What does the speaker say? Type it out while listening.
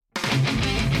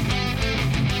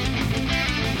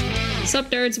Sup,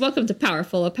 nerds? Welcome to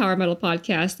Powerful, a power metal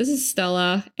podcast. This is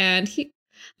Stella, and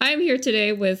I am here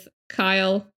today with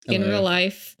Kyle in real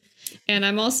life, and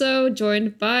I'm also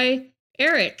joined by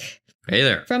Erich. Hey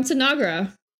there. From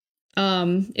Tanagra,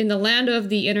 in the land of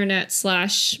the internet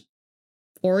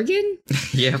 / Oregon?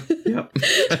 Yep.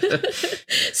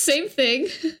 Same thing.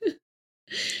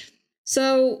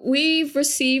 So we've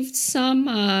received some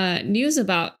news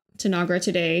about Tanagra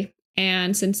today,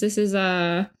 and since this is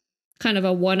a kind of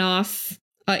a one-off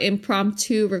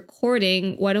impromptu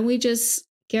recording, why don't we just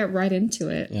get right into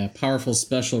it? Yeah, powerful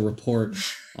special report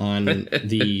on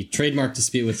the trademark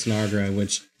dispute with Tanagra,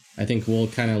 which I think we'll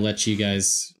kind of let you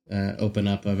guys open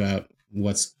up about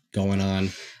what's going on.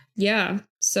 Yeah,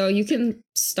 so you can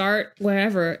start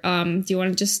wherever. Do you want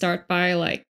to just start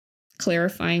by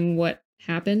clarifying what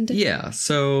happened? Yeah,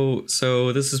 so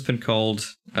this has been called,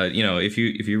 if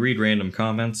you read random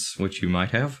comments, which you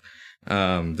might have,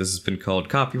 this has been called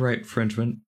copyright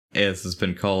infringement. This has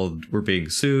been called we're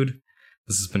being sued.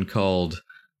 This has been called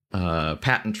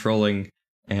patent trolling,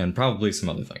 and probably some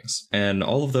other things. And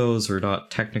all of those are not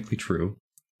technically true.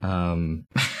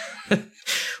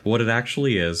 What it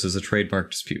actually is a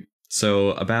trademark dispute.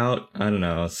 So about,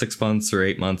 6 months or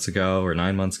 8 months ago or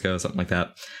 9 months ago, something like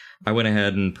that, I went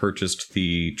ahead and purchased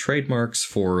the trademarks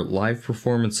for live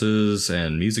performances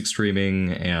and music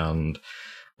streaming and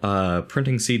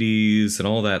printing CDs and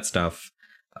all that stuff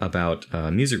about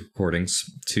music recordings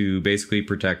to basically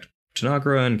protect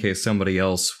Tanagra in case somebody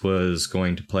else was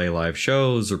going to play live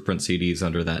shows or print CDs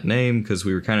under that name, because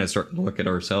we were kind of starting to look at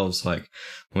ourselves like,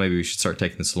 well, maybe we should start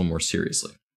taking this a little more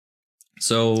seriously.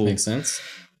 So makes sense.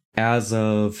 As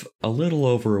of a little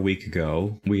over a week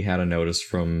ago, we had a notice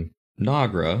from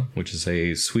Tanagra, which is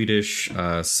a Swedish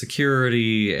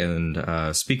security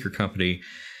and speaker company,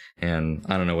 and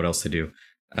I don't know what else they do.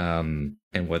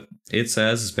 And what it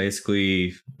says is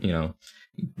basically,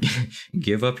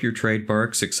 give up your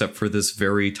trademarks except for this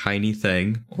very tiny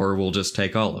thing, or we'll just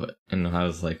take all of it. And I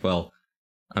was like, well,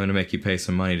 I'm going to make you pay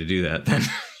some money to do that then,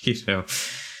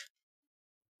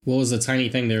 What was the tiny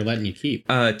thing they're letting you keep?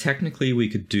 Technically, we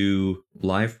could do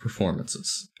live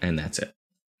performances, and that's it.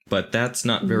 But that's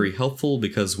not very helpful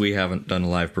because we haven't done a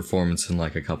live performance in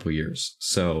like a couple years.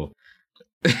 So,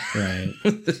 right.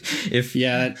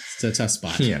 It's a tough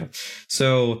spot. Yeah.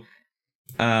 So,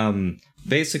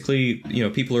 basically,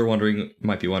 people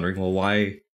might be wondering, well,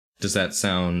 why does that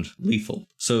sound lethal?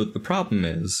 So the problem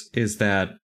is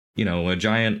that, a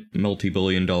giant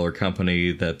multi-billion-dollar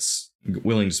company that's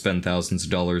willing to spend thousands of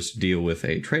dollars to deal with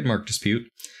a trademark dispute,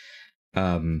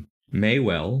 may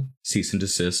well cease and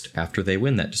desist after they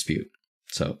win that dispute.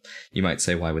 So you might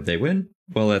say, why would they win?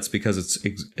 Well, that's because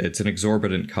it's an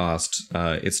exorbitant cost.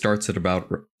 It starts at about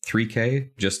 $3,000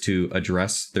 just to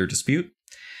address their dispute,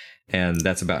 and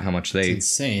that's about how much they.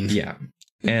 It's insane. Yeah,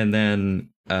 and then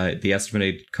the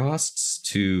estimated costs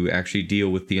to actually deal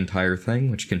with the entire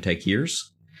thing, which can take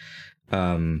years,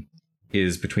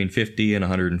 is between $50,000 and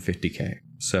 $150,000.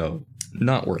 So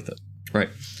not worth it. Right.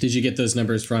 Did you get those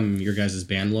numbers from your guys'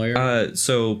 band lawyer?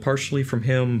 So partially from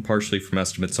him, partially from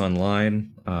estimates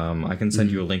online. I can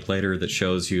send you a link later that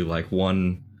shows you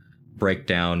one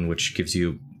breakdown, which gives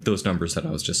you those numbers that I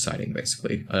was just citing,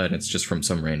 basically. And it's just from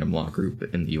some random law group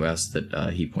in the US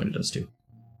that he pointed us to.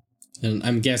 And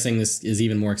I'm guessing this is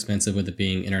even more expensive with it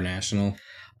being international.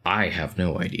 I have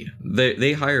no idea.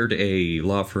 They hired a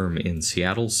law firm in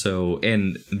Seattle,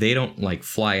 and they don't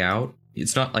fly out.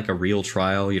 It's not like a real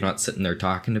trial. You're not sitting there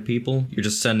talking to people. You're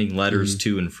just sending letters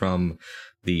to and from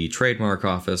the trademark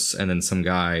office, and then some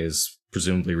guy is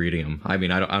presumably reading them. I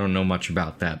mean, I don't know much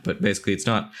about that, but basically it's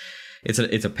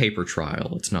a paper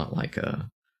trial. It's not like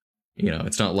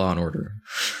it's not Law and Order.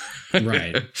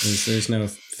 Right. There's no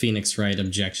Phoenix Wright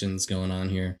objections going on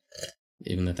here,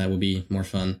 even that would be more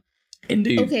fun.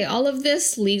 Indeed. Okay, all of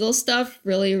this legal stuff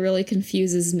really, really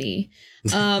confuses me.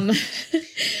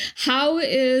 How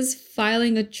is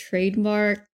filing a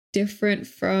trademark different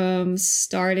from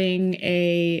starting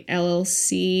a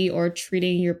LLC or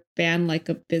treating your band like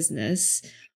a business?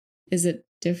 Is it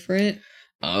different?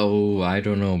 Oh, I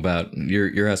don't know about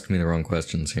you're asking me the wrong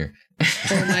questions here.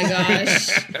 Oh my gosh.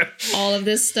 All of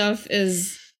this stuff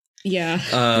is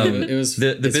it was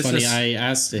the business. Funny. I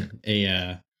asked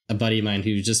a buddy of mine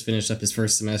who just finished up his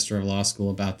first semester of law school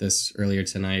about this earlier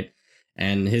tonight,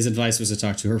 and his advice was to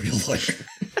talk to a real lawyer.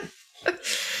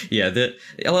 Yeah, the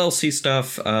LLC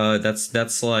stuff,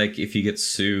 that's like if you get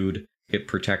sued, it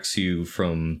protects you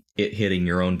from it hitting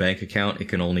your own bank account.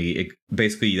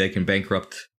 Basically they can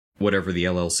bankrupt whatever the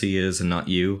LLC is and not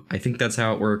you. I think that's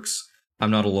how it works.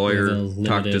 I'm not a lawyer.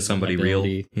 Talk to somebody real,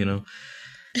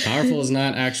 Powerful is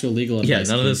not actual legal advice. Yeah,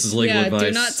 none of this is legal advice.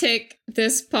 Do not take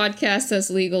this podcast as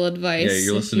legal advice. Yeah,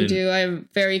 you're listening. If you do, I'm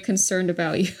very concerned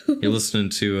about you. You're listening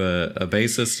to a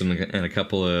bassist and a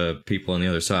couple of people on the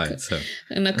other side. So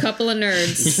and a couple of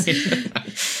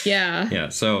nerds. Yeah. Yeah.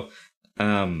 So,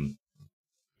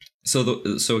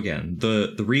 so again,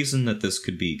 the reason that this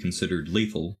could be considered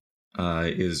lethal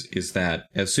is that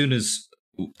as soon as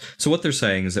what they're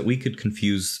saying is that we could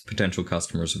confuse potential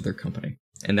customers of their company,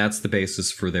 and that's the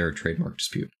basis for their trademark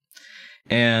dispute.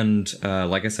 And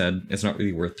like I said, it's not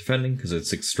really worth defending because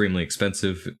it's extremely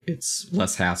expensive. It's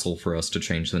less hassle for us to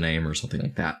change the name or something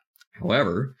like that.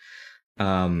 However,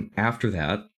 after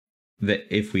that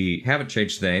if we haven't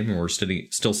changed the name and we're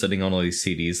still sitting on all these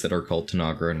CDs that are called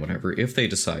Tanagra and whatever, if they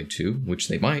decide to, which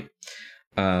they might,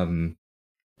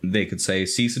 they could say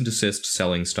cease and desist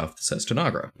selling stuff that says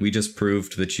Tanagra. We just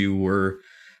proved that you were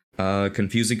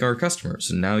confusing our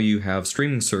customers, and now you have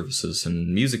streaming services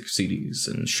and music CDs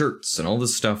and shirts and all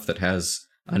this stuff that has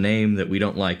a name that we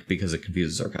don't like because it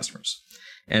confuses our customers.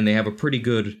 And they have a pretty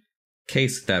good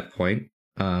case at that point,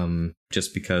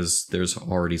 just because there's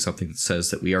already something that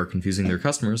says that we are confusing their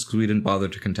customers because we didn't bother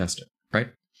to contest it, right?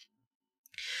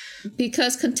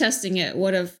 Because contesting it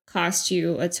would have cost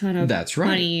you a ton of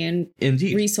money and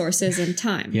resources and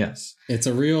time. Yes. It's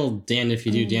a real damned if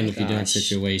you do, damned if you don't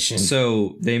situation.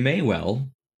 So they may well,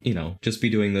 just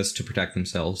be doing this to protect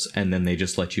themselves, and then they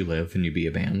just let you live and you be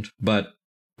a band. But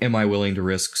am I willing to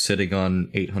risk sitting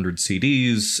on 800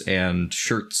 CDs and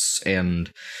shirts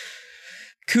and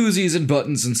koozies and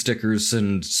buttons and stickers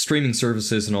and streaming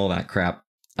services and all that crap?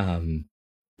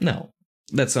 No.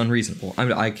 That's unreasonable.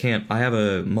 I can't. I have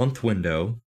a month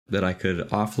window that I could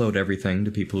offload everything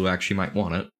to people who actually might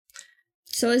want it.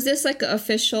 So is this like an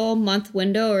official month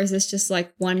window, or is this just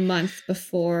like 1 month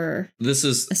before this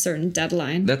is a certain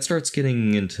deadline? That starts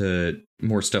getting into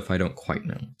more stuff I don't quite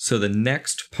know. So the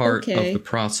next part of the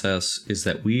process is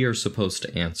that we are supposed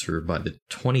to answer by the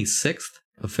 26th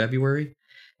of February,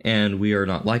 and we are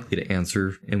not likely to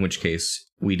answer, in which case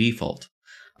we default.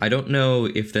 I don't know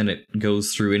if then it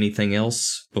goes through anything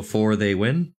else before they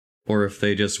win, or if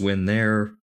they just win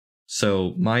there.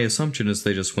 So my assumption is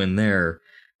they just win there.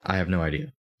 I have no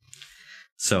idea.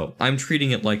 So I'm treating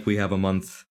it like we have a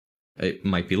month. It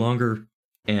might be longer,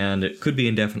 and it could be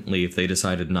indefinitely if they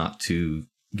decided not to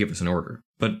give us an order.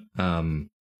 But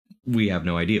we have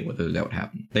no idea whether that would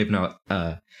happen. They've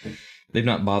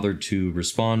not bothered to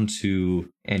respond to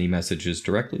any messages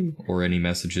directly or any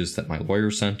messages that my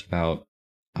lawyer sent about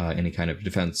any kind of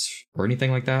defense or anything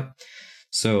like that.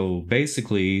 So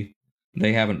basically,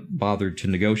 they haven't bothered to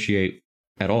negotiate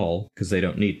at all because they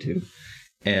don't need to.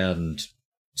 And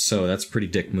so that's a pretty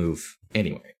dick move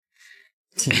anyway.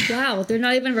 Wow, they're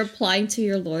not even replying to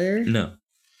your lawyer? No.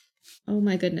 Oh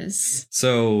my goodness.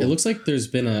 So it looks like there's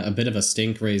been a bit of a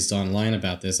stink raised online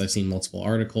about this. I've seen multiple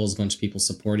articles, a bunch of people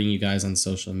supporting you guys on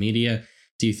social media.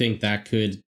 Do you think that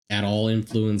could at all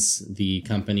influence the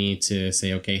company to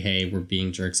say, okay, hey, we're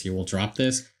being jerks here, we'll drop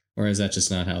this? Or is that just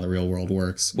not how the real world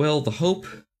works? Well, the hope,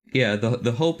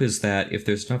 the hope is that if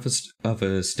there's enough of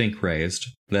a stink raised,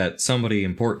 that somebody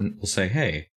important will say,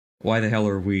 hey, why the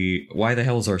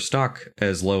hell is our stock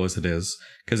as low as it is?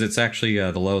 Because it's actually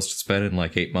the lowest it's been in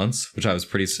like 8 months, which I was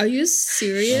pretty... Are you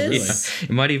serious? Yeah,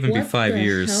 it might even be 5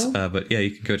 years, hell? But yeah,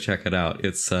 you can go check it out.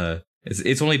 It's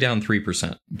only down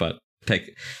 3%, but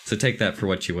take that for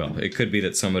what you will. It could be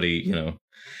that somebody,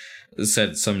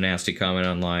 said some nasty comment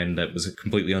online that was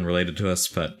completely unrelated to us,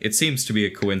 but it seems to be a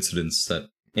coincidence that,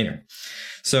 anyway.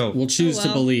 So we'll choose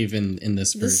to believe in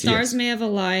this version. The stars may have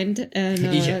aligned,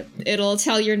 and it'll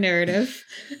tell your narrative.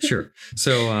 Sure.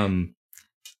 So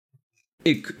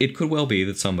it could well be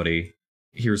that somebody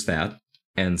hears that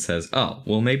and says, oh,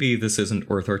 well, maybe this isn't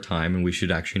worth our time and we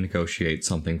should actually negotiate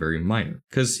something very minor.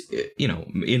 Because,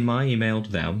 in my email to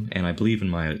them, and I believe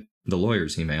in the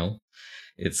lawyer's email,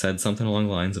 it said something along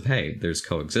the lines of, hey, there's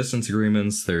coexistence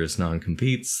agreements, there's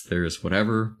non-competes, there's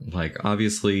whatever. Like,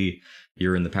 obviously,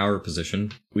 you're in the power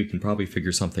position. We can probably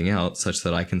figure something out such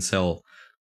that I can sell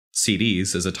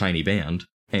CDs as a tiny band,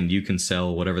 and you can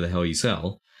sell whatever the hell you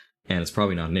sell, and it's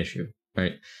probably not an issue,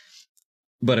 right?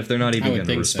 But if they're not even going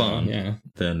to respond,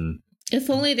 then... If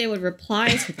only they would reply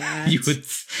to that.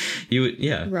 you would,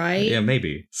 yeah. Right? Yeah,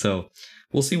 maybe. So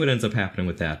we'll see what ends up happening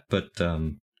with that. But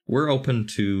we're open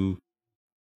to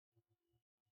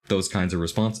those kinds of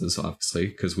responses, obviously,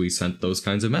 because we sent those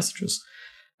kinds of messages.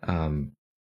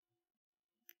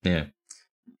 Yeah.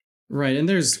 Right, and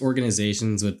there's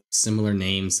organizations with similar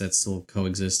names that still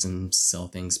coexist and sell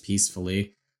things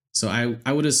peacefully. So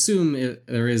I would assume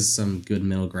there is some good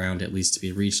middle ground at least to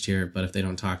be reached here, but if they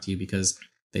don't talk to you because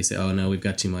they say, oh no, we've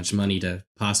got too much money to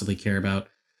possibly care about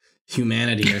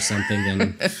humanity or something,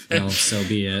 then so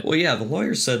be it. Well, yeah, the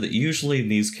lawyer said that usually in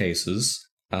these cases,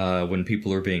 when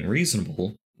people are being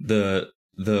reasonable, the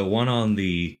one on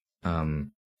the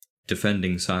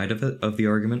defending side of the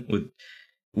argument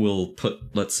will put,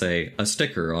 let's say, a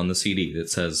sticker on the CD that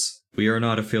says, "We are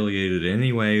not affiliated in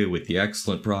any way with the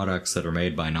excellent products that are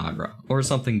made by Tanagra," or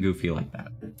something goofy like that.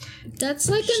 That's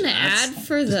like an ad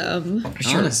for them.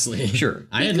 Sure. Honestly, sure.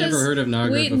 I had never heard of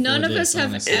Tanagra before. None of us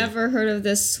have ever heard of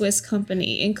this Swiss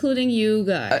company, including you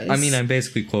guys. I mean, I'm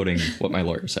basically quoting what my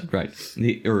lawyer said, right?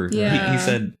 He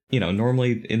said,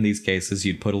 normally in these cases,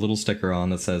 you'd put a little sticker on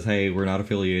that says, "Hey, we're not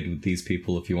affiliated with these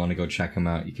people. If you want to go check them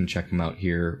out, you can check them out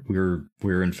here.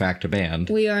 We're in fact a band.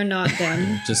 We are not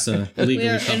them. Just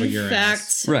illegally cover your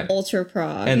ass." Right. Ultra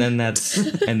prog. And then that's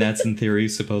in theory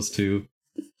supposed to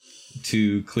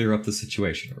clear up the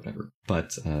situation or whatever.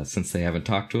 But since they haven't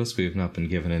talked to us, we have not been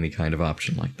given any kind of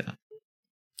option like that.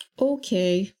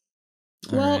 Okay.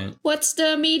 Well, what's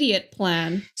the immediate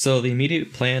plan? So the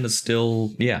immediate plan is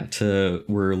still,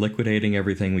 we're liquidating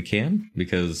everything we can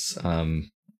because,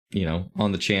 on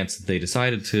the chance that they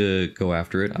decided to go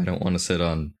after it, I don't want to sit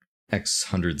on X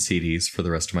hundred CDs for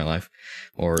the rest of my life,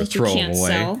 or that throw them away,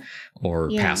 sell. or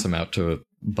pass them out to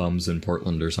bums in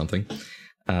Portland or something.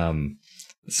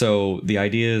 So the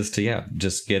idea is to,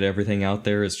 just get everything out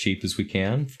there as cheap as we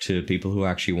can to people who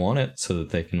actually want it so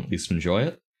that they can at least enjoy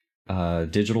it.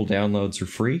 Digital downloads are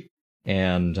free.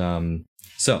 And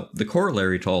so the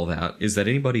corollary to all that is that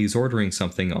anybody who's ordering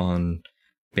something on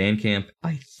Bandcamp,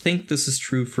 I think this is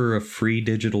true for a free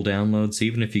digital downloads,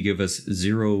 even if you give us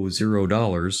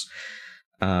 $0,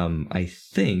 I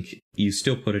think you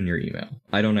still put in your email.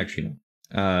 I don't actually know.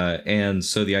 And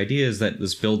so the idea is that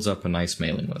this builds up a nice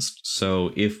mailing list.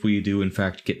 So if we do in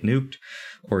fact get nuked,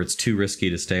 or it's too risky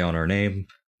to stay on our name,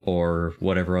 or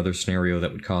whatever other scenario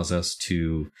that would cause us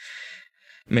to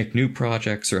make new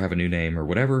projects or have a new name or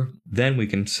whatever, then we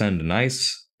can send a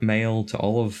nice mail to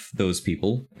all of those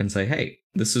people and say, hey,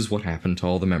 this is what happened to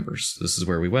all the members. This is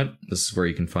where we went. This is where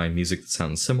you can find music that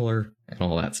sounds similar and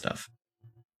all that stuff.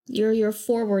 Your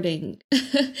forwarding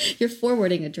your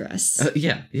forwarding address.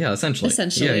 Yeah, essentially.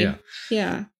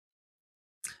 Yeah.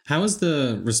 How has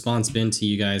the response been to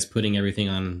you guys putting everything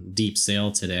on deep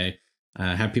sale today?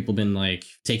 Have people been like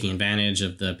taking advantage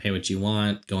of the pay what you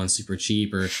want, going super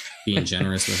cheap, or being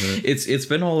generous with it? It's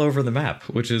been all over the map,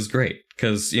 which is great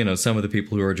because some of the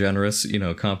people who are generous,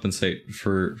 compensate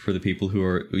for the people who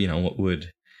are what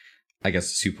would, I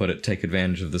guess as you put it, take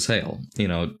advantage of the sale.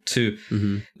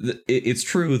 It's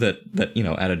true that at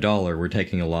 $1 we're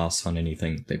taking a loss on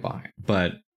anything they buy,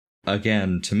 but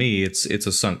again, to me, it's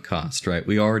a sunk cost, right?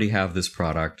 We already have this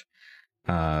product.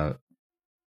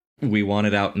 We want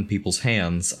it out in people's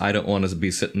hands. I don't want to be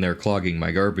sitting there clogging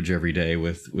my garbage every day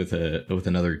with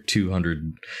another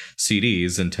 200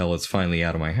 CDs until it's finally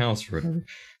out of my house or whatever.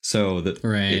 So that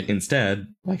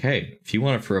instead, like, hey, if you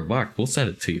want it for $1, we'll send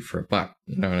it to you for $1.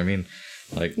 You know what I mean?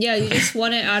 Like, yeah, you just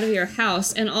want it out of your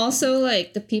house, and also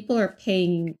like the people are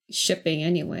paying shipping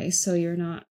anyway, so you're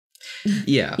not.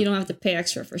 Yeah, you don't have to pay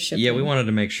extra for shipping. Yeah, we wanted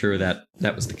to make sure that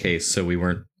was the case, so we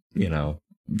weren't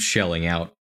shelling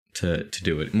out to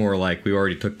do it. More like we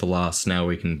already took the loss, now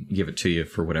we can give it to you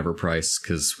for whatever price,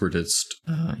 because we're just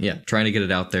trying to get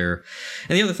it out there.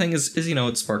 And the other thing is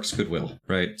it sparks goodwill,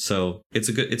 right? So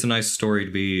it's a nice story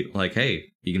to be like, hey,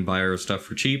 you can buy our stuff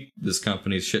for cheap, this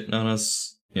company's shitting on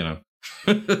us,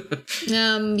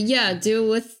 do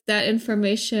with that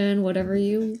information whatever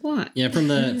you want. Yeah, from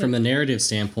the narrative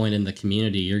standpoint in the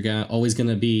community, you're always going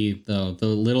to be the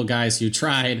little guys who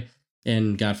tried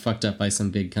and got fucked up by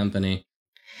some big company.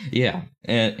 Yeah,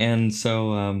 and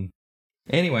so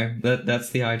anyway, that's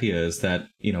the idea, is that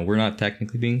we're not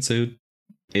technically being sued.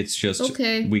 It's just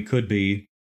we could be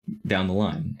down the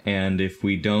line, and if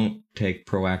we don't take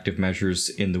proactive measures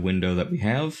in the window that we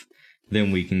have,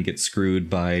 then we can get screwed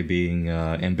by being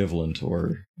ambivalent,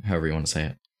 or however you want to say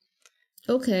it.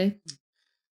 Okay.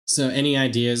 So any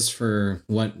ideas for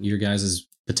what your guys'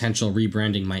 potential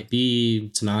rebranding might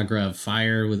be? Tanagra of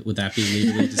Fire, would that be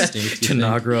legally distinct?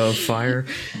 Tanagra of Fire?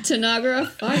 Tanagra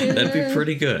of Fire. That'd be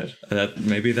pretty good.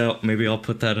 Maybe I'll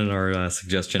put that in our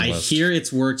suggestion list. I hear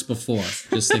it's worked before.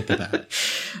 Just think of that.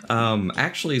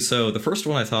 Actually, so the first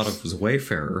one I thought of was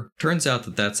Wayfarer. Turns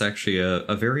out that's actually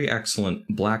a very excellent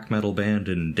black metal band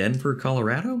in Denver,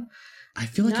 Colorado. I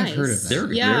feel like I've heard of that. They're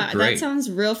great. That sounds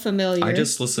real familiar. I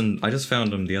just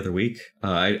found them the other week.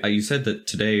 You said that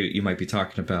today you might be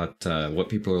talking about what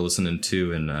people are listening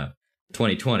to in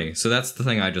 2020. So that's the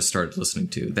thing I just started listening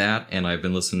to. That, and I've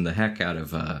been listening the heck out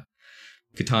of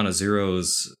Katana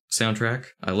Zero's soundtrack.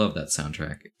 I love that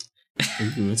soundtrack.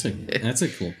 Ooh, that's a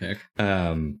cool pick.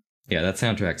 Yeah, that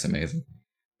soundtrack's amazing.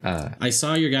 I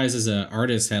saw your guys as an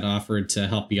artist had offered to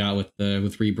help you out with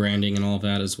rebranding and all of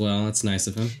that as well. That's nice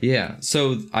of him. Yeah,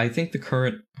 so I think the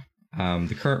current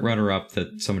runner-up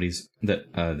that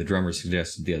the drummer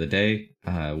suggested the other day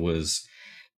was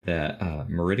that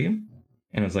Meridium.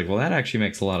 And I was like, well, that actually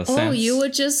makes a lot of sense. Oh, you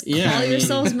would just call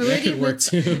yourselves Meridian. Work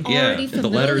too. Yeah, the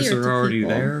letters are already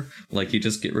there. Like, you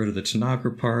just get rid of the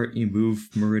Tanagra part, you move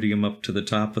Meridium up to the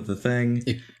top of the thing.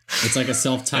 It's like a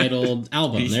self-titled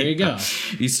album. There you go.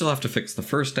 You still have to fix the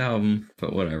first album,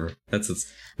 but whatever.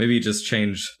 Maybe you just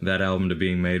change that album to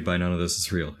being made by None of This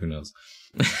Is Real. Who knows?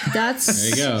 That's there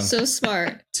you go. So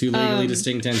smart. Two legally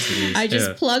distinct entities. I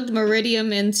just plugged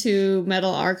Meridium into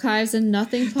Metal Archives and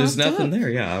nothing popped up. There's nothing there.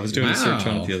 Yeah, I was doing a search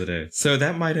on it the other day. So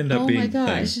that might end up being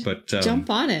a thing. But jump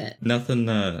on it. Nothing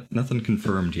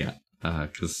confirmed yet.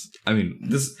 Because, I mean,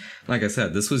 this, like I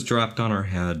said, this was dropped on our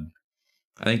head,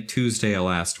 I think Tuesday of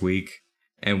last week.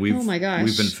 And we've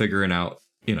been figuring out,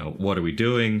 what are we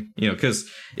doing? Because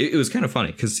it was kind of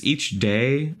funny. Because each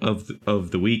day of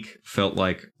the week felt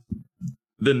like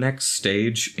the next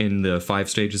stage in the 5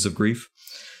 stages of grief.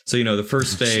 So, the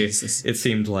first day, it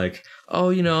seemed like,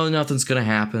 nothing's going to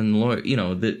happen.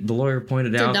 The lawyer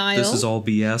pointed out this is all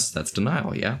BS. That's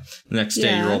denial, yeah? The next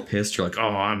day, you're all pissed. You're like, oh,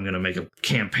 I'm going to make a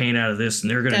campaign out of this, and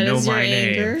they're going to know my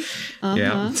name. Uh-huh.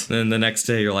 Yeah. Then the next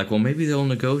day, you're like, well, maybe they'll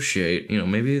negotiate.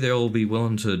 Maybe they'll be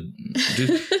willing to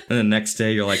do... And the next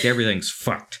day, you're like, everything's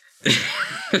fucked.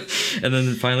 And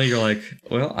then finally, you're like,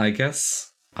 well, I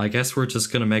guess we're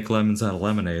just going to make lemons out of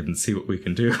lemonade and see what we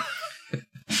can do.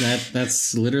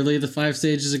 That's literally the 5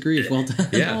 stages of grief. Well done.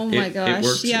 Yeah. Oh my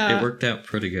gosh. It worked out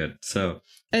pretty good. So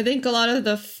I think a lot of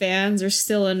the fans are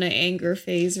still in the anger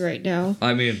phase right now.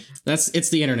 I mean, it's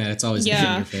the internet. It's always the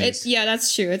anger phase.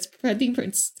 That's true. I think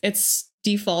it's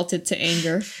defaulted to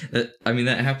anger. I mean,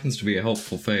 that happens to be a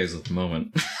helpful phase at the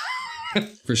moment.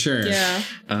 For sure. Yeah.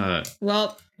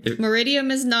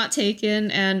 Meridium is not taken,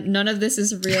 and None of This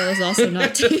Is Real is also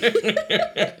not taken.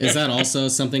 Is that also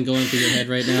something going through your head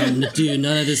right now? Dude,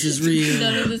 none of this is real.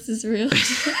 None of this is real.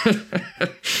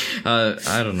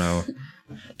 I don't know.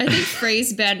 I think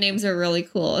phrase band names are really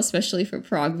cool, especially for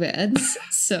prog bands.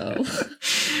 So,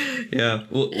 yeah,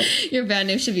 well, your band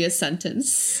name should be a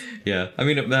sentence. Yeah, I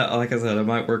mean, like I said, it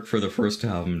might work for the first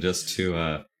album just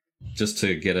to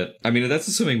get it. I mean, that's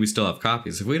assuming we still have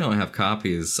copies. If we don't have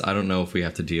copies, I don't know if we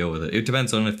have to deal with it. It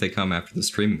depends on if they come after the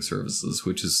streaming services,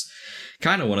 which is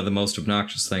kind of one of the most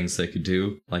obnoxious things they could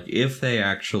do. Like, if they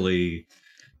actually,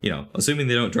 assuming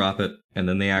they don't drop it, and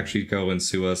then they actually go and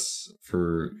sue us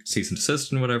for cease and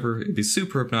desist and whatever, it'd be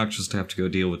super obnoxious to have to go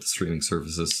deal with the streaming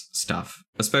services stuff,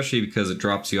 especially because it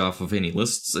drops you off of any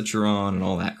lists that you're on and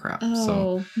all that crap.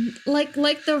 Oh, so. like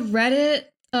the Reddit,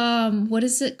 what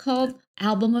is it called?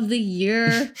 Album of the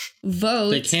Year vote.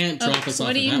 They can't drop us off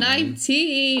of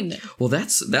 2019. Well,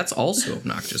 that's also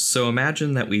obnoxious. So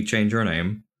imagine that we change our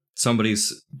name. Somebody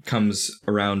comes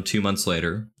around 2 months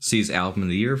later, sees Album of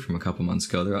the Year from a couple months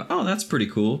ago. They're like, oh, that's pretty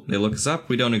cool. They look us up.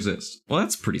 We don't exist. Well,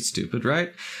 that's pretty stupid,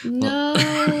 right? No.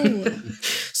 Well,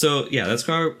 so yeah, that's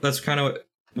kind of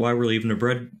why we're leaving a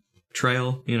bread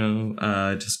trail.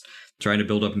 Just trying to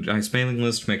build up a nice mailing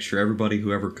list, make sure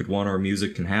whoever could want our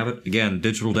music can have it. Again,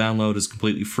 digital download is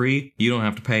completely free. You don't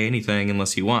have to pay anything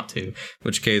unless you want to, in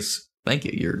which case, thank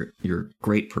you. You're a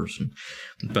great person.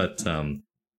 But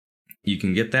you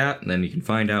can get that, and then you can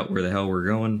find out where the hell we're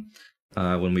going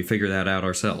when we figure that out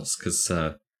ourselves. Because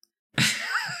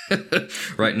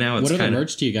right now it's what other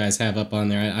merch do you guys have up on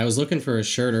there? I was looking for a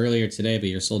shirt earlier today, but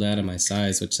you're sold out of my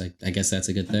size, which I guess that's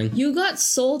a good thing. You got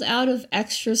sold out of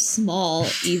extra small,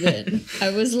 even. I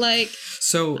was like,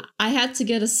 so I had to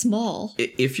get a small.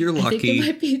 If you're lucky, I think it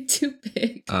might be too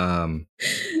big.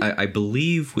 I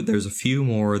believe there's a few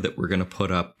more that we're gonna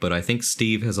put up, but I think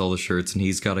Steve has all the shirts, and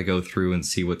he's got to go through and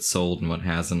see what's sold and what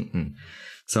hasn't, and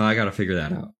so I got to figure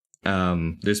that out.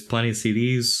 There's plenty of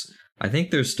CDs. I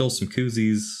think there's still some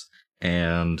koozies,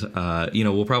 and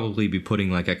we'll probably be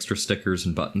putting like extra stickers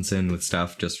and buttons in with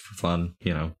stuff just for fun.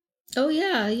 Oh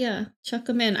yeah, chuck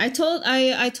them in. I told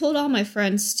all my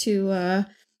friends to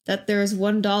that there's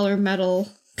 $1 metal.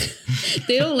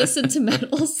 They don't listen to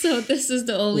metal, so this is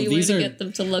the only way to get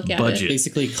them to look at it.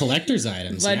 Basically collector's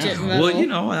items. Budget metal.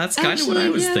 Well, that's kind of what I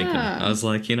was thinking. I was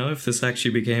like, if this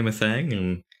actually became a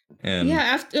thing, and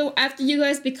yeah, after you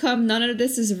guys become None of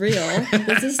This Is Real,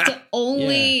 this is the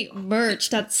only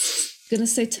merch that's gonna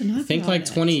say Tanagra. Think like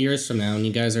 20 years from now, and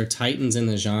you guys are titans in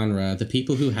the genre. The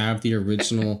people who have the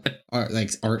original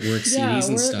artwork CDs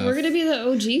and stuff. We're gonna be the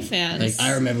OG fans. Like,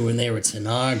 I remember when they were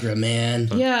Tanagra, man.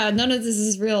 Yeah, none of this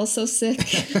is real. So sick.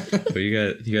 But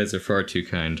you guys are far too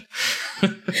kind.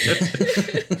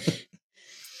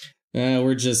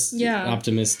 We're just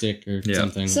optimistic or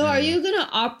something. So are you gonna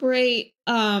operate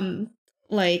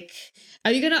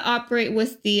are you going to operate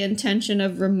with the intention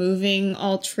of removing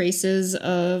all traces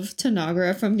of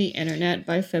Tanagra from the internet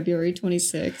by February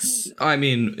 26th? I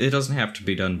mean, it doesn't have to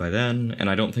be done by then, and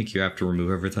I don't think you have to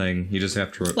remove everything. You just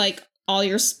have to... like all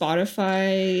your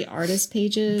Spotify artist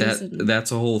pages?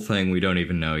 That's a whole thing we don't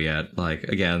even know yet. Like,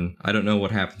 again, I don't know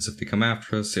what happens if they come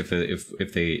after us, if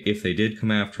they did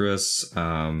come after us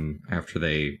after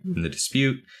they win the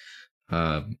dispute.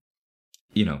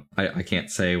 You know, I can't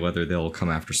say whether they'll come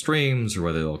after streams or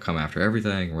whether they'll come after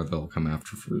everything or whether they'll come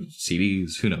after for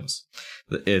CDs. Who knows?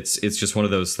 It's just one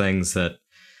of those things that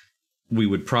we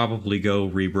would probably go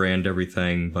rebrand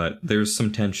everything, but there's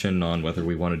some tension on whether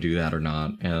we want to do that or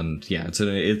not. And yeah, it's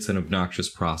an obnoxious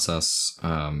process.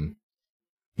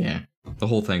 Yeah, the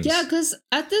whole thing. Yeah, because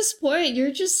at this point,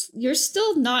 you're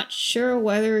still not sure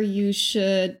whether you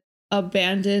should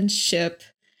abandon ship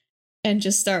and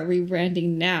just start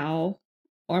rebranding now.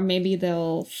 Or maybe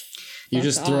they'll. You're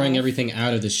just throwing everything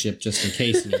out of the ship just in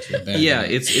case you need to abandon. Yeah,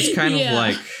 it's kind of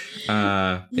like.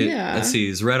 Let's see,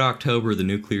 is Red October the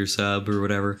nuclear sub or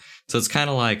whatever? So it's kind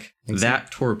of like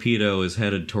that torpedo is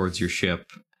headed towards your ship,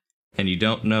 and you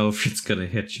don't know if it's gonna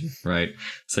hit you, right?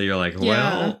 So you're like,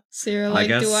 well, so you're like,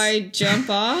 do I jump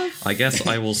off? I guess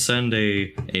I will send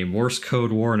a Morse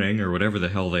code warning or whatever the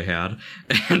hell they had,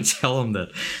 and tell them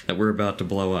that we're about to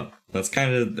blow up. That's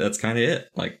kind of it.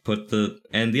 Like,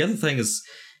 and the other thing is,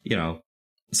 you know,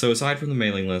 so aside from the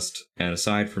mailing list and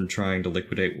aside from trying to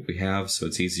liquidate what we have so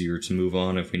it's easier to move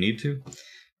on if we need to,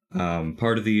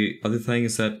 part of the other thing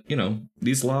is that, you know,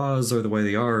 these laws are the way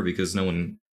they are because no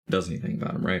one does anything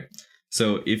about them, right?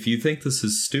 So if you think this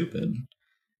is stupid,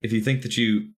 if you think that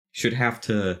you should have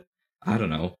to, I don't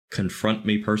know, confront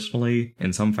me personally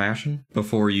in some fashion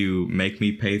before you make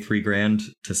me pay $3,000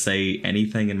 to say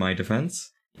anything in my defense,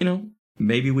 you know,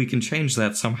 maybe we can change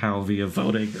that somehow via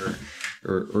voting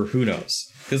or who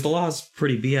knows. Because the law is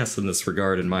pretty BS in this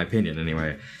regard, in my opinion,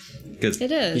 anyway.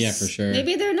 It is. Yeah, for sure.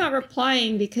 Maybe they're not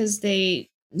replying because they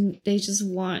just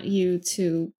want you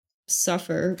to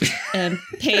suffer and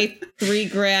pay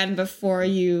 $3,000 before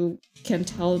you can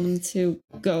tell them to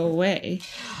go away.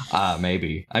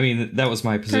 Maybe. I mean, that was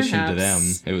my position to them.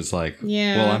 It was like,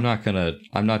 well,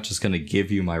 I'm not just gonna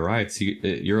give you my rights.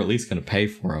 You're at least gonna pay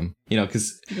for them, you know,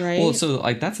 because, right. Well, so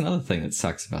like, that's another thing that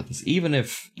sucks about this. Even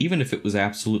if it was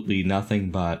absolutely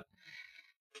nothing but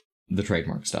the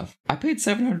trademark stuff, I paid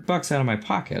 $700 out of my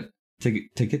pocket to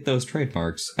get those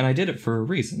trademarks, and I did it for a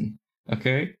reason.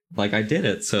 Okay? Like, I did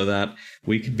it so that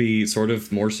we could be sort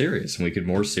of more serious and we could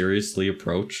more seriously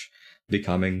approach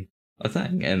becoming a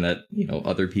thing, and that, you know,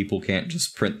 other people can't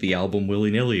just print the album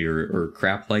willy-nilly or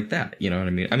crap like that. You know what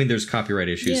I mean? I mean, there's copyright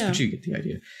issues, but you get the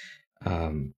idea.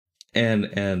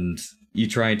 And you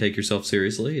try and take yourself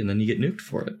seriously, and then you get nuked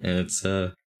for it. And it's,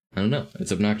 I don't know,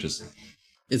 it's obnoxious.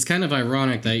 It's kind of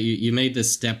ironic that you made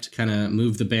this step to kind of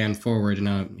move the band forward, and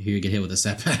now here you get hit with a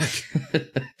setback.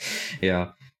 Yeah.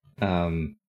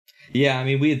 Yeah, I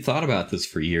mean, we had thought about this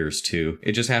for years, too.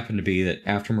 It just happened to be that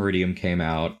after Meridium came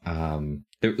out,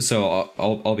 so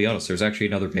I'll be honest, there's actually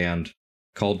another band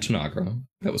called Tanagra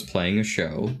that was playing a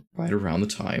show right around the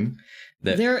time.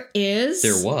 There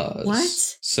was.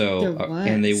 What? So,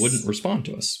 and they wouldn't respond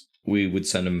to us. We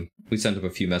sent them a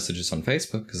few messages on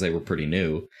Facebook because they were pretty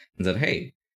new and said,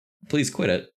 hey, please quit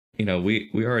it. You know, we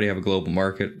already have a global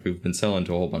market. We've been selling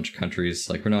to a whole bunch of countries.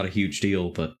 Like, we're not a huge deal,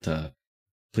 but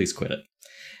please quit it.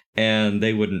 And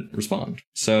they wouldn't respond.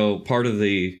 So part of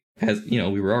we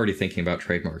were already thinking about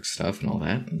trademark stuff and all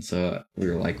that. And so we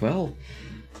were like, well,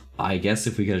 I guess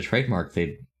if we get a trademark,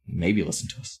 they'd maybe listen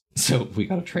to us. So we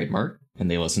got a trademark and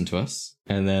they listened to us.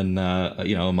 And then,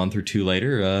 a month or two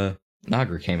later,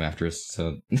 Nagra came after us.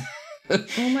 So.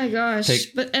 Oh my gosh.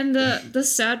 And the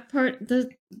sad part, the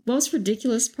most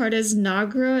ridiculous part is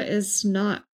Nagra is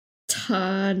not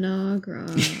Tanagra.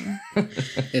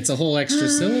 It's a whole extra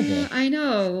syllable. I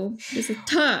know. It's a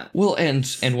ta. Well, and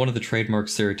one of the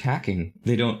trademarks they're attacking,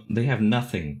 they have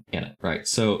nothing in it, right?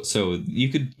 So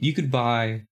you could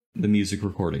buy the music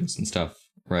recordings and stuff,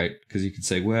 right? Because you could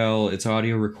say, well, it's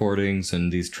audio recordings and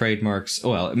these trademarks. Oh,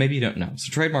 well, maybe you don't know. So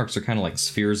trademarks are kind of like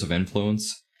spheres of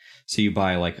influence. So you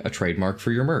buy like a trademark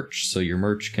for your merch. So your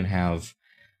merch can have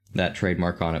that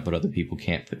trademark on it, but other people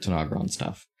can't put Tanagra on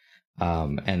stuff.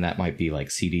 And that might be like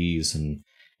CDs and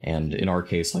and in our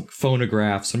case, like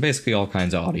phonographs and basically all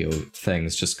kinds of audio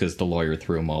things, just because the lawyer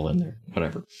threw them all in there,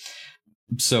 whatever.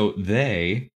 So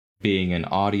they, being an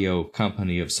audio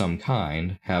company of some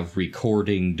kind, have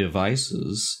recording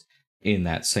devices in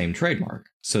that same trademark.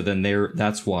 So then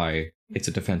that's why it's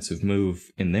a defensive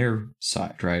move in their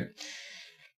side, right?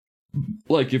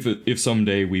 Like if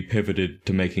someday we pivoted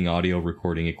to making audio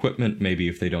recording equipment, maybe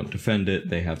if they don't defend it,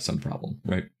 they have some problem,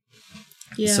 right?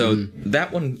 Yeah. So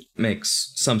that one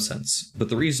makes some sense. But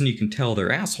the reason you can tell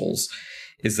they're assholes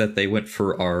is that they went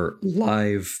for our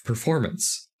live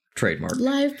performance trademark.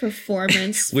 Live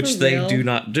performance, which they do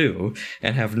not do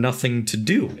and have nothing to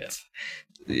do with.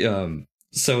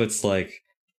 So it's like,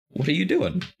 what are you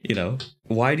doing? You know,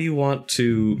 why do you want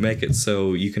to make it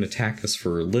so you can attack us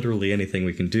for literally anything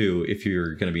we can do if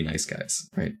you're going to be nice guys,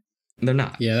 right? They're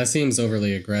not. Yeah, that seems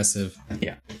overly aggressive.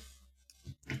 Yeah.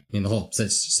 I mean, the whole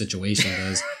situation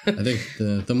does. I think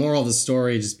the moral of the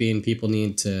story just being people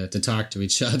need to talk to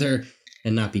each other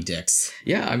and not be dicks.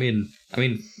 Yeah, I mean,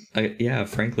 yeah,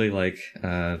 frankly, like,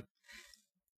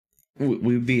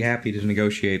 we'd be happy to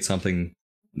negotiate something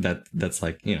that's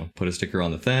like, you know, put a sticker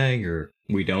on the thing, or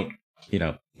we don't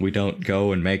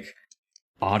go and make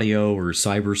audio or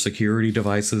cybersecurity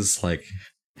devices. Like,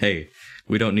 hey,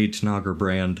 we don't need Tanagra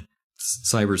brand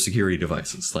cybersecurity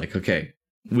devices. Like, okay,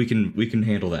 we can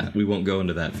handle that. We won't go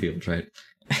into that field, right?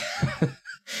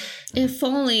 If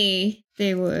only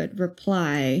they would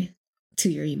reply to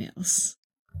your emails.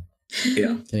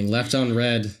 Yeah. Getting left on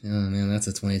red. Oh man, that's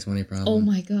a 2020 problem. Oh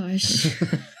my gosh.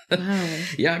 Wow.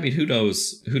 Yeah, I mean, who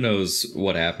knows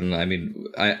what happened? I mean,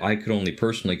 I could only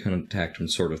personally contact them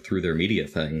sort of through their media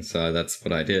thing, so that's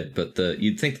what I did. But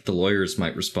you'd think that the lawyers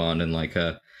might respond and like,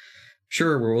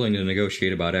 sure, we're willing to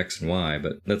negotiate about X and Y,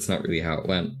 but that's not really how it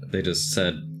went. They just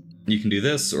said, you can do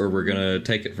this or we're gonna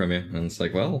take it from you. And it's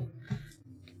like, well,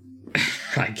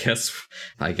 I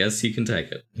guess you can take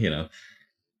it, you know.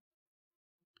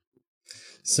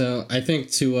 So I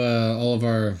think to all of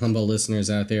our humble listeners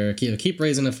out there, keep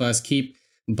raising a fuss, keep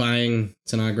buying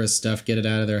Tanagra's stuff, get it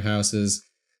out of their houses.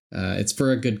 It's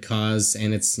for a good cause,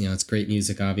 and it's great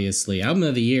music, obviously. Album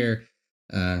of the year,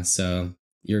 so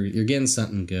you're getting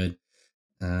something good.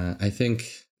 I think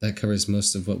that covers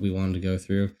most of what we wanted to go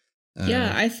through.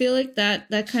 Yeah, I feel like that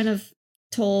kind of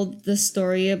told the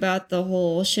story about the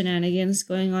whole shenanigans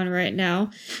going on right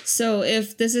now. So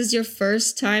if this is your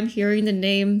first time hearing the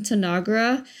name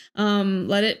Tanagra,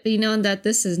 let it be known that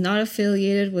this is not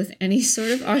affiliated with any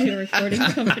sort of audio recording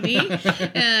company.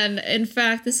 And in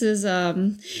fact, this is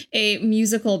a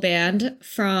musical band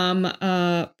from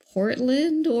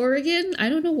Portland, Oregon. I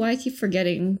don't know why I keep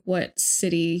forgetting what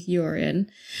city you're in.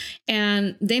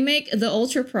 And they make the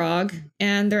ultra prog,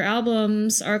 and their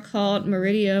albums are called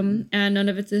Meridium, and none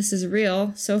of this is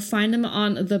real. So find them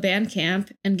on the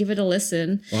Bandcamp and give it a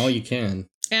listen. Well, you can.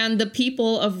 And the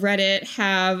people of Reddit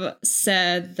have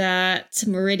said that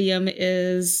Meridium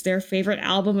is their favorite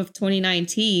album of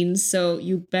 2019. So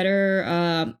you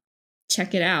better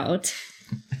check it out.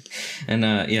 And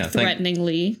yeah,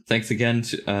 threateningly. Thanks again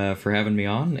for having me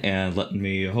on and letting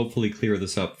me hopefully clear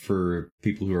this up for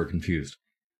people who are confused.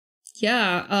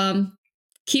 Yeah,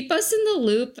 keep us in the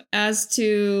loop as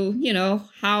to,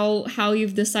 how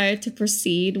you've decided to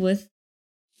proceed with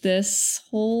this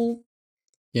whole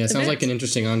Yeah, it sounds like an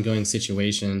interesting ongoing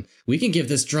situation. We can give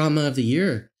this drama of the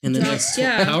year in the next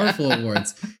Powerful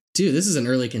Awards. Dude, this is an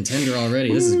early contender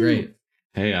already. This is great.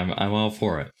 Hey, I'm all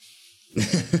for it.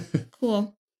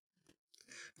 Cool.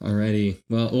 Alrighty.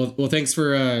 Well, thanks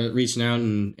for reaching out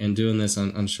and doing this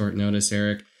on short notice,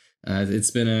 Erich. It's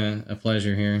been a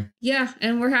pleasure here. Yeah,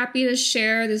 and we're happy to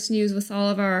share this news with all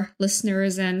of our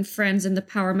listeners and friends in the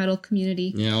power metal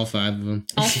community. Yeah, all 5 of them.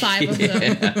 All 5 of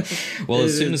them. Well,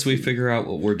 as soon as we figure out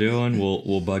what we're doing,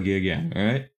 we'll bug you again. All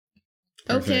right.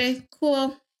 Perfect. Okay.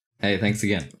 Cool. Hey, thanks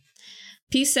again.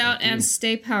 Peace out and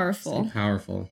stay powerful. Stay powerful.